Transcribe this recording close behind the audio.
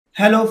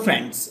Hello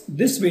friends,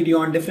 this video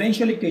on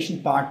differential equation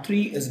part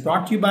 3 is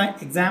brought to you by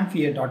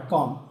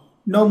examfear.com.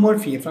 No more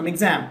fear from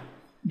exam.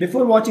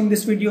 Before watching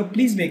this video,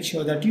 please make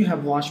sure that you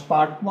have watched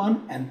part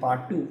 1 and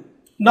part 2.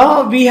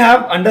 Now we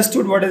have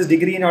understood what is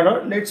degree in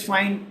order. Let's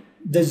find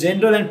the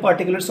general and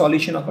particular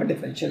solution of a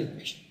differential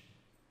equation.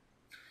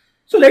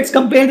 So let's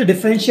compare the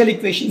differential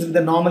equations with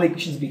the normal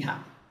equations we have.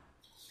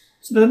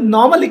 So the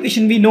normal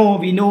equation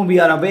we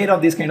are aware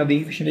of this kind of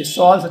equation. We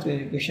solve such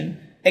an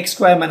equation. X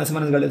square minus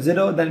 1 is equal to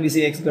 0, then we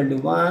say x equal to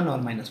 1 or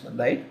minus 1,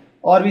 right?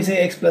 Or we say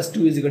x plus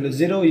 2 is equal to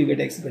 0, you get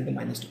x equal to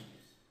minus 2.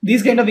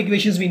 These kind of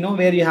equations we know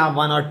where you have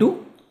one or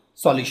two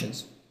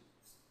solutions.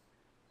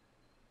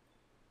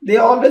 They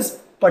are always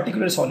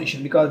particular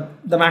solution because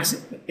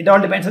it all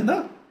depends on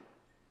the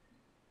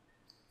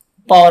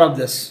power of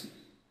this.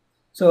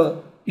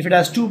 So if it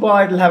has 2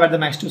 power, it will have at the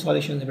max 2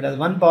 solutions. If it has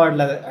 1 power, it will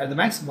have at the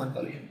max 1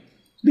 solution.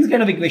 These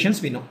kind of equations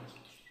we know.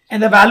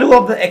 And the value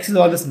of the x is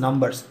always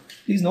numbers.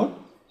 Please note.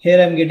 Here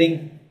I am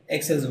getting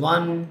x as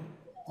 1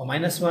 or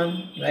minus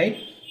 1, right?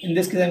 In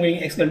this case I am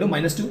getting x equal to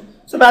minus 2.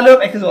 So value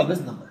of x is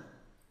always number.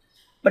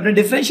 But the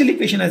differential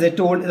equation, as I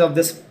told, is of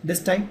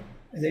this type.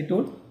 As I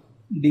told,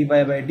 dy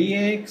by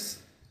dx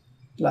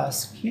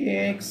plus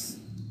kx,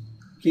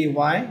 ky,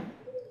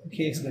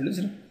 kx equal to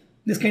 0.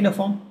 This kind of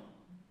form,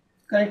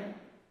 correct?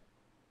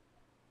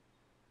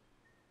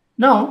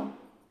 Now,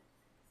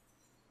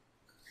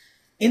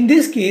 in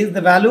this case,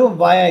 the value of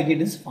y I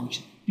get is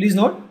function. Please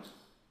note.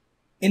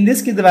 In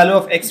this case, the value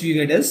of x we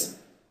get is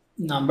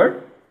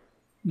number.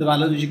 The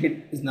value which you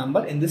get is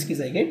number. In this case,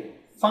 I get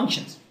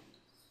functions.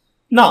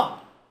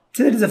 Now,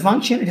 since it is a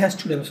function, it has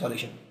two types of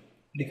solution.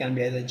 It can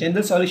be either a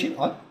general solution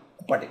or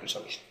a particular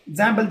solution.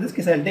 Example, in this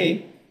case, I'll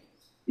take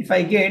if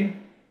I get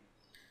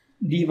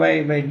dy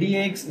by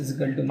dx is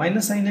equal to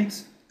minus sin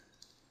x,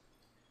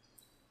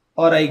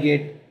 or I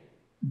get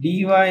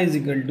dy is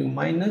equal to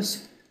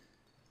minus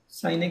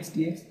sin x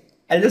dx.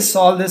 I'll just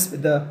solve this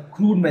with the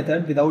crude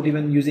method without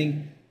even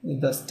using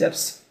the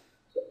steps.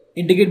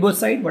 Integrate both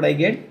sides, what I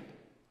get,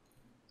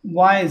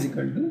 y is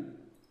equal to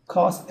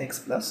cos x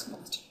plus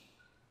constant.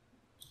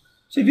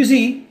 So if you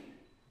see,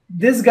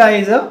 this guy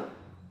is a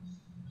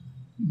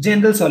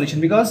general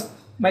solution because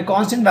my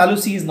constant value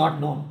c is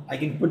not known. I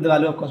can put the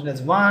value of constant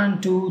as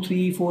 1, 2,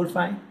 3, 4,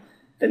 5.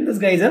 Then this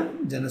guy is a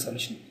general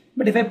solution.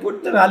 But if I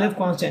put the value of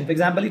constant, for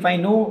example, if I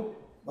know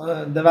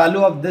the value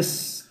of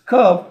this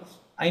curve,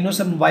 I know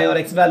some y or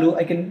x value,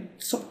 I can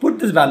put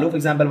this value, for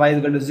example, y is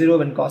equal to 0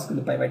 when cos equal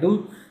to pi by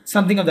 2,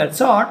 something of that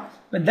sort,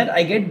 but then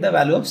I get the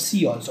value of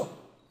c also.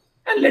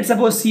 And let's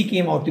suppose c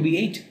came out to be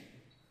 8.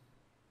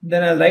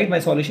 Then I'll write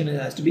my solution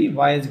has to be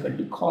y is equal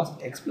to cos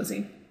x plus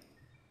 8.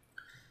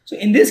 So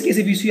in this case,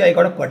 if you see, I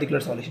got a particular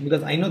solution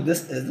because I know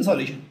this is the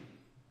solution,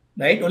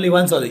 right? Only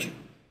one solution.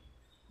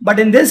 But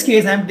in this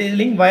case, I'm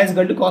telling y is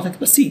equal to cos x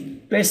plus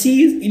c, where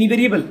c is any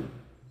variable.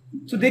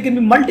 So there can be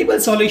multiple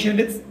solutions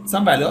with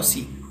some value of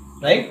c.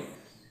 Right?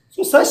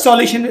 So such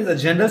solution is a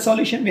general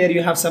solution where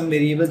you have some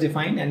variables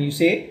defined and you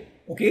say,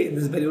 okay,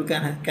 this variable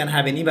can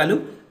have any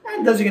value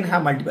and thus you can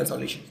have multiple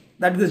solutions.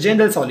 That is the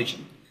general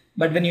solution.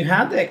 But when you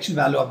have the actual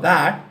value of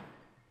that,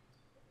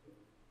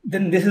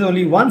 then this is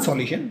only one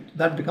solution.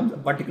 That becomes a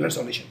particular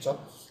solution.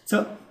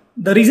 So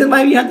the reason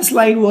why we had the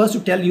slide was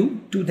to tell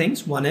you two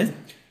things. One is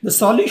the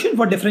solution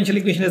for differential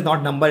equation is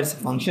not number, it's a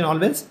function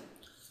always.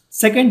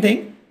 Second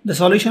thing, the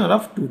solution are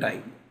of two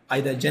types,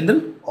 either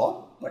general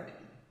or particular.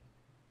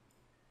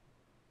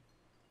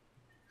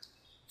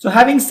 So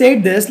having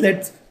said this,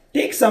 let's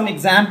take some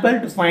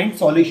example to find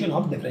solution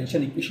of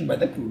differential equation by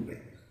the crude way.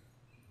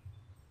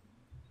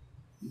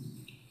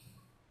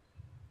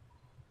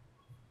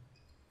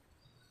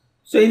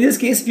 So in this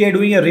case, we are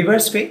doing a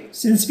reverse way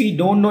since we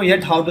don't know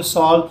yet how to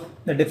solve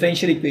the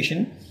differential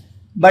equation,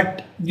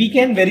 but we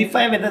can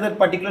verify whether that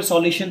particular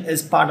solution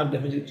is part of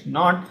differential equation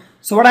or not.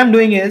 So what I'm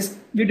doing is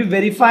we have to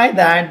verify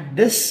that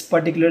this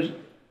particular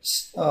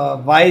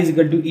y is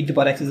equal to e to the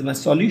power x is my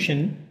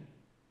solution.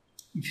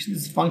 This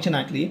is function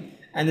actually,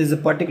 and this is a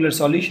particular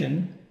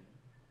solution,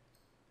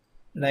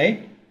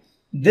 right?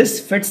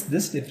 This fits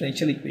this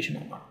differential equation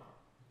or not.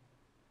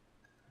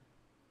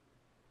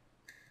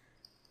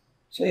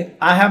 So if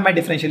I have my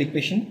differential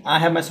equation, I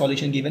have my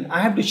solution given, I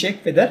have to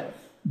check whether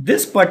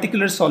this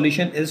particular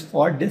solution is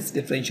for this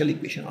differential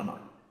equation or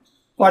not.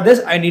 For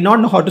this, I need not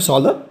know how to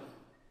solve the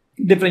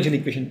differential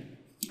equation,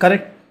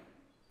 correct?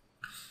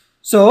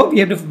 So we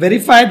have to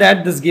verify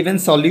that this given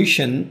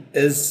solution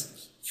is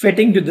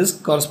fitting to this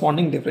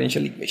corresponding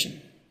differential equation.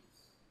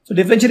 So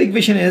differential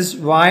equation is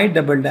y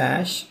double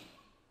dash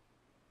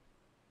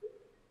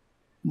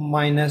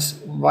minus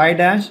y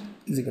dash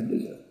is equal to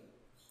 0.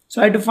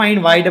 So I have to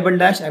find y double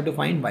dash, I have to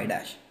find y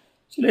dash.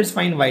 So let's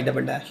find y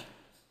double dash.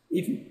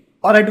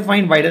 Or I have to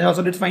find y dash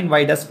also, let's find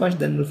y dash first,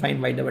 then we'll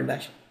find y double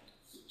dash.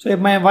 So if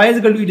my y is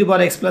equal to e to the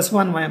power x plus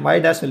 1, my y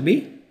dash will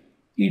be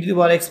e to the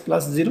power x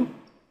plus 0.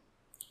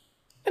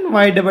 And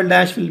y double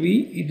dash will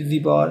be e to the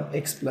power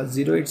x plus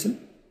 0 itself.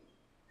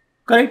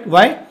 Correct?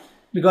 Why?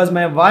 Because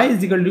my y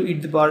is equal to e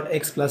to the power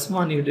x plus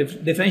 1. You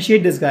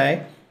differentiate this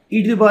guy,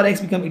 e to the power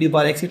x become e to the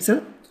power x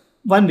itself.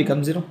 1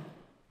 becomes 0.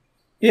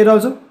 Here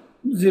also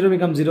 0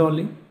 becomes 0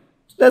 only.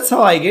 So that's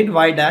how I get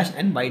y dash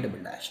and y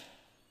double dash.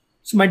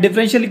 So my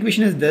differential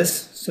equation is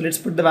this. So let's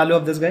put the value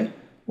of this guy.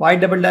 Y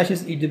double dash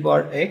is e to the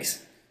power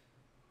x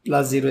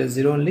plus 0 is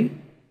 0 only.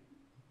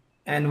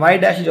 And y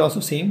dash is also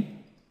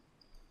same.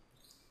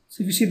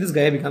 So if you see, this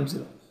guy becomes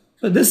 0.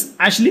 So this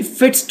actually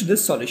fits to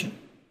this solution.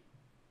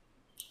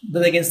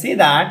 Then I can say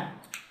that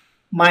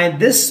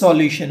this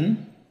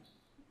solution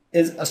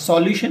is a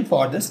solution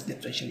for this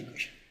differential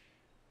equation.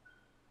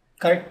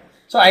 Correct?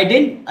 So I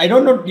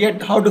don't know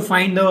yet how to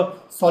find the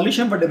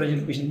solution for differential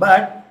equation,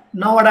 but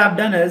now what I have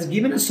done is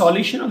given a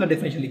solution of the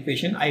differential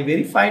equation, I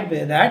verified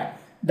whether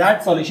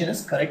that solution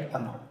is correct or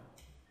not.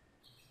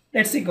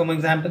 Let's take one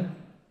example.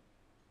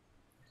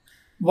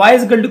 Y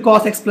is equal to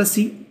cos x plus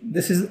c.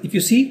 This is, if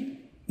you see,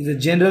 is a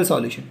general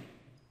solution.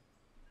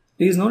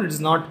 Please note, it is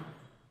not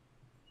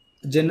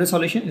a general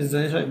solution, it is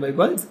a general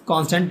because it's a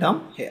constant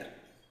term here.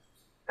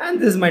 And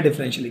this is my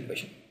differential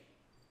equation.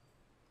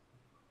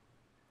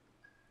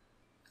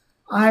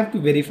 I have to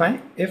verify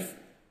if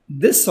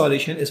this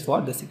solution is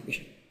for this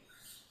equation.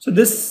 So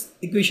this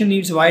equation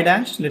needs y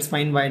dash. Let's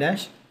find y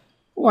dash.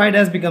 Y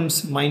dash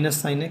becomes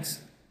minus sin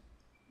x.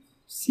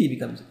 C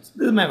becomes x.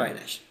 This is my y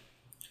dash.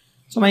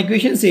 So my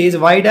equation says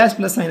y dash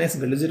plus sin x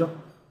is equal to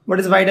 0. What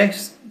is y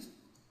dash?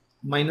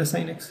 Minus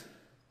sin x.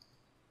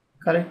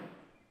 Correct?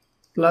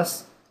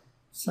 Plus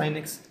sin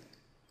x.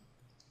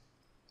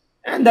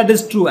 And that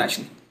is true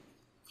actually.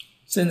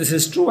 Since this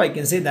is true, I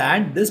can say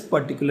that this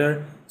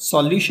particular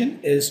solution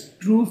is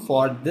true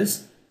for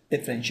this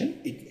differential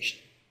equation.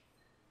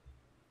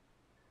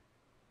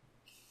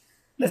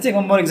 Let's take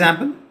one more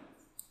example,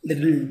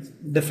 little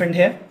different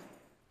here.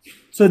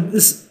 So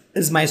this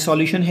is my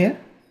solution here,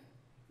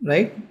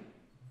 right?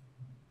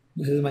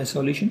 This is my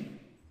solution.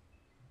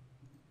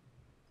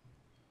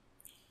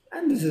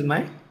 And this is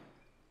my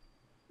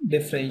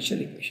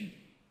differential equation.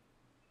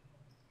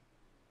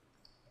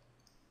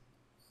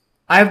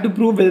 I have to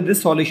prove whether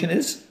this solution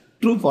is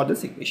true for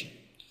this equation.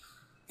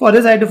 For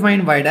this I have to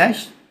find y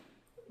dash.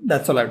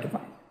 That's all I have to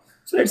find.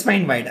 So let's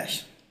find y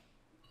dash.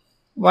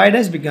 Y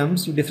dash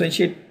becomes, you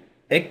differentiate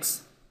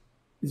x,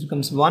 this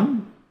becomes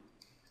 1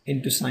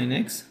 into sin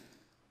x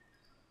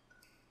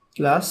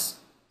plus,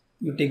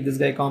 you take this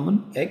guy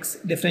common, x,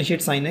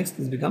 differentiate sin x,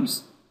 this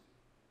becomes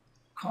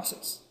cos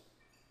x.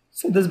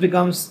 So this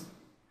becomes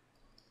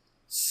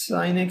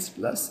sin x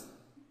plus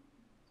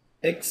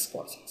x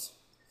cos x.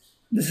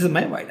 This is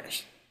my y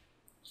dash.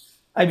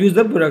 I've used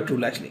the product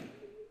rule actually.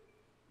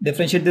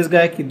 Differentiate this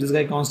guy, keep this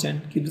guy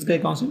constant, keep this guy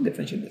constant,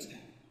 differentiate this guy.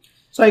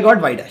 So I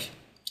got y dash.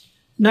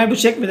 Now I have to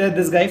check whether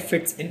this guy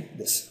fits in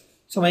this.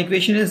 So my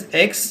equation is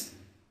x,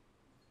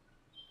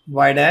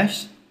 y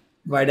dash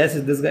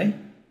is this guy,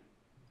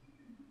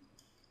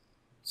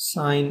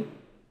 sin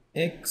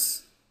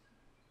x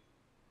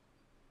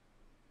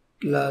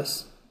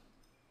plus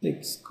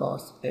x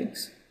cos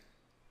x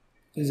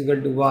is equal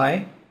to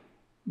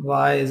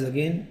y is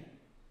again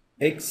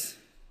x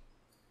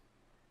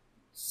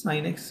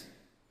sin x.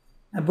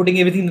 I'm putting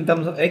everything in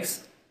terms of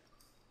x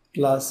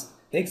plus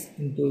x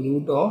into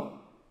root of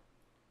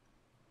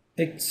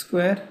x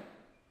square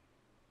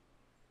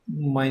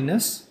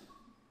minus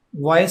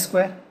y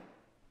square.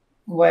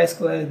 Y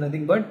square is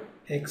nothing but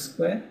x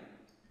square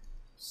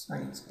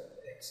sin square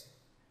x.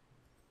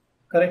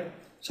 Correct?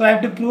 So I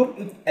have to prove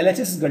if LHS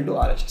is equal to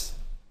RHS.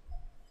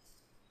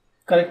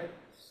 Correct?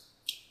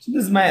 So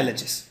this is my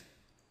LHS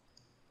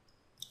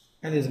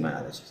and this is my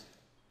RHS.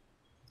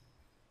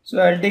 So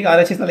I will take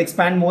RHS, I'll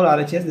expand more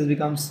RHS. This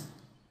becomes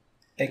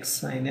x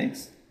sin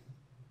x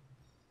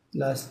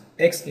plus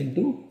x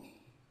into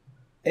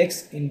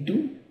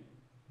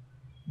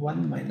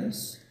 1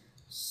 minus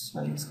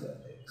sin square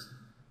x.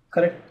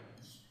 Correct?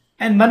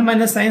 And 1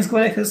 minus sin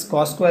square x is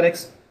cos square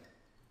x.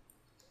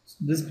 So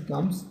this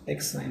becomes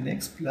x sin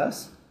x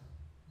plus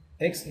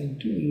x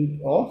into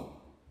root of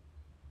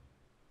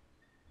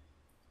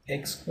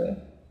x square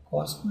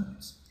cos square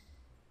x.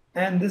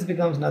 And this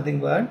becomes nothing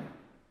but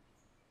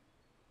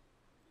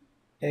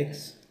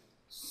x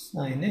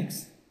sin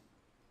x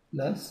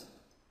plus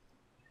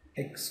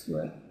x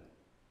square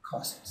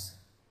cos x.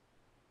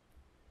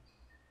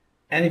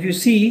 And if you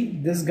see,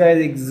 this guy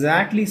is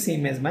exactly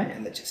same as my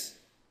LHS.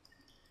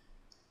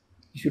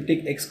 If you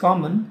take x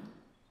common,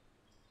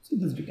 so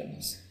this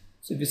becomes.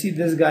 So if you see,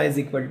 this guy is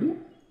equal to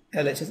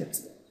LHS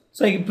itself.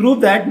 So I can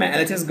prove that my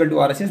LHS is equal to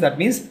RHS. That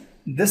means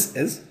this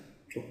is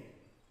true.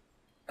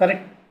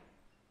 Correct?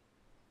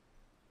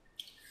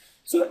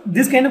 So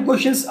these kind of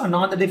questions are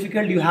not that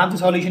difficult. You have the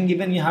solution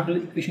given, you have the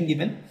equation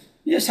given.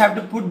 You just have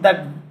to put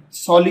that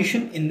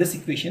solution in this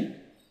equation.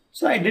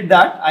 So I did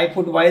that. I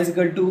put y is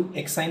equal to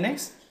x sin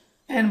x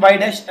and y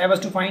dash I was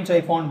to find. So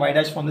I found y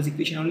dash from this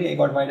equation only. I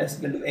got y dash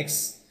equal to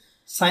x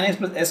sin x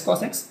plus s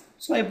cos x.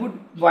 So I put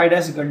y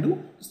dash equal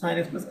to sin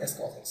x plus s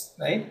cos x,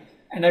 right?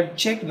 And I've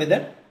checked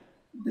whether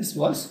this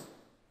was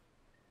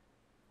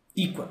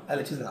equal,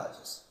 LHS and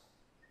RHS.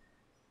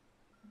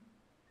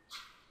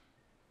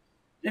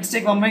 Let's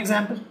take one more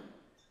example.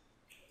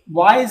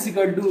 Y is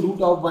equal to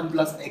root of 1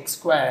 plus x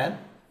square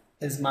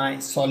is my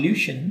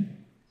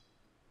solution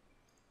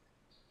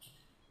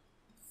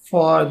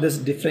for this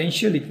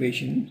differential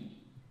equation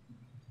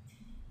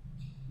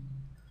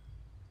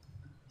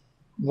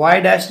y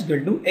dash is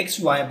equal to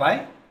xy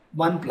by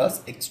 1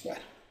 plus x square.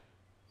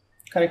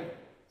 Correct.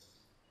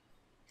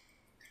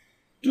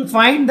 To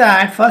find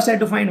that, first I have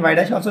to find y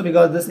dash also,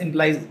 because this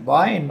implies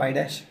y and y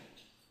dash.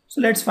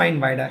 So let's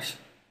find y dash.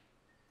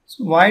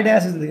 So y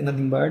dash is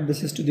nothing but,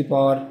 this is to the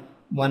power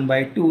 1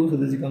 by 2, so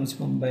this becomes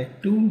 1 by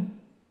 2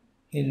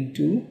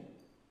 into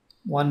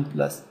 1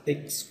 plus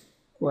x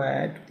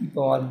squared to the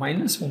power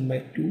minus 1 by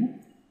 2,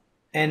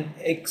 and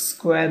x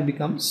square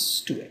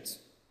becomes 2x.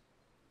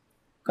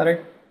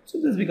 Correct.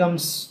 So this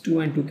becomes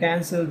 2 and 2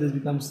 cancel, this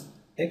becomes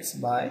x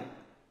by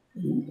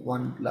root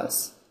 1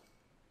 plus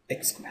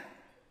x square.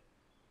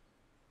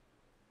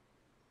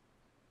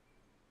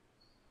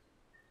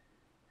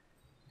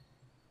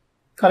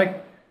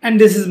 Correct.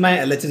 And this is my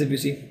LHS if you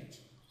see.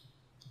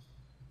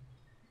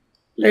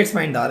 Let's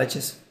find the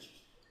RHS.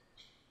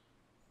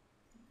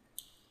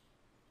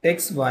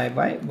 xy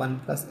by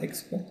 1 plus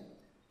x square.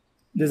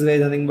 This guy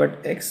is nothing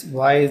but x,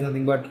 y is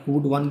nothing but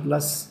root 1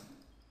 plus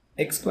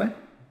x square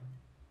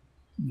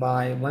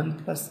by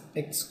 1 plus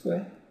x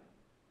square.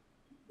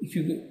 If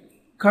you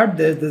cut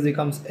this, this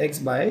becomes x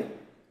by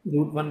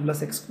root 1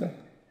 plus x square.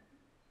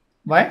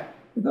 Why?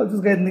 Because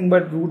this guy is nothing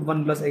but root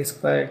 1 plus x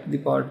square to the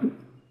power 2.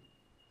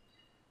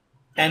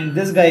 And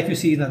this guy, if you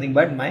see, is nothing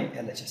but my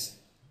LHS.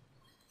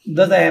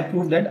 Thus I have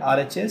proved that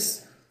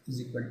RHS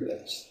is equal to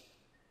LHS.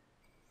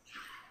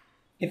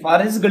 If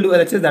RHS is equal to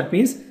LHS, that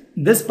means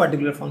this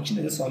particular function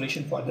is a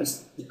solution for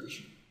this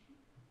equation.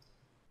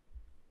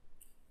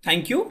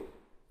 Thank you.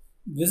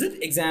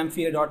 Visit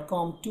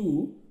examfear.com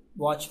to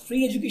watch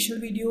free educational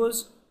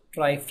videos,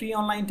 try free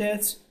online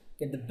tests,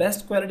 get the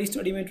best quality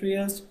study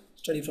materials,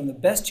 study from the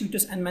best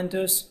tutors and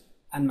mentors,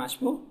 and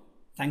much more.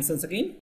 Thanks once again.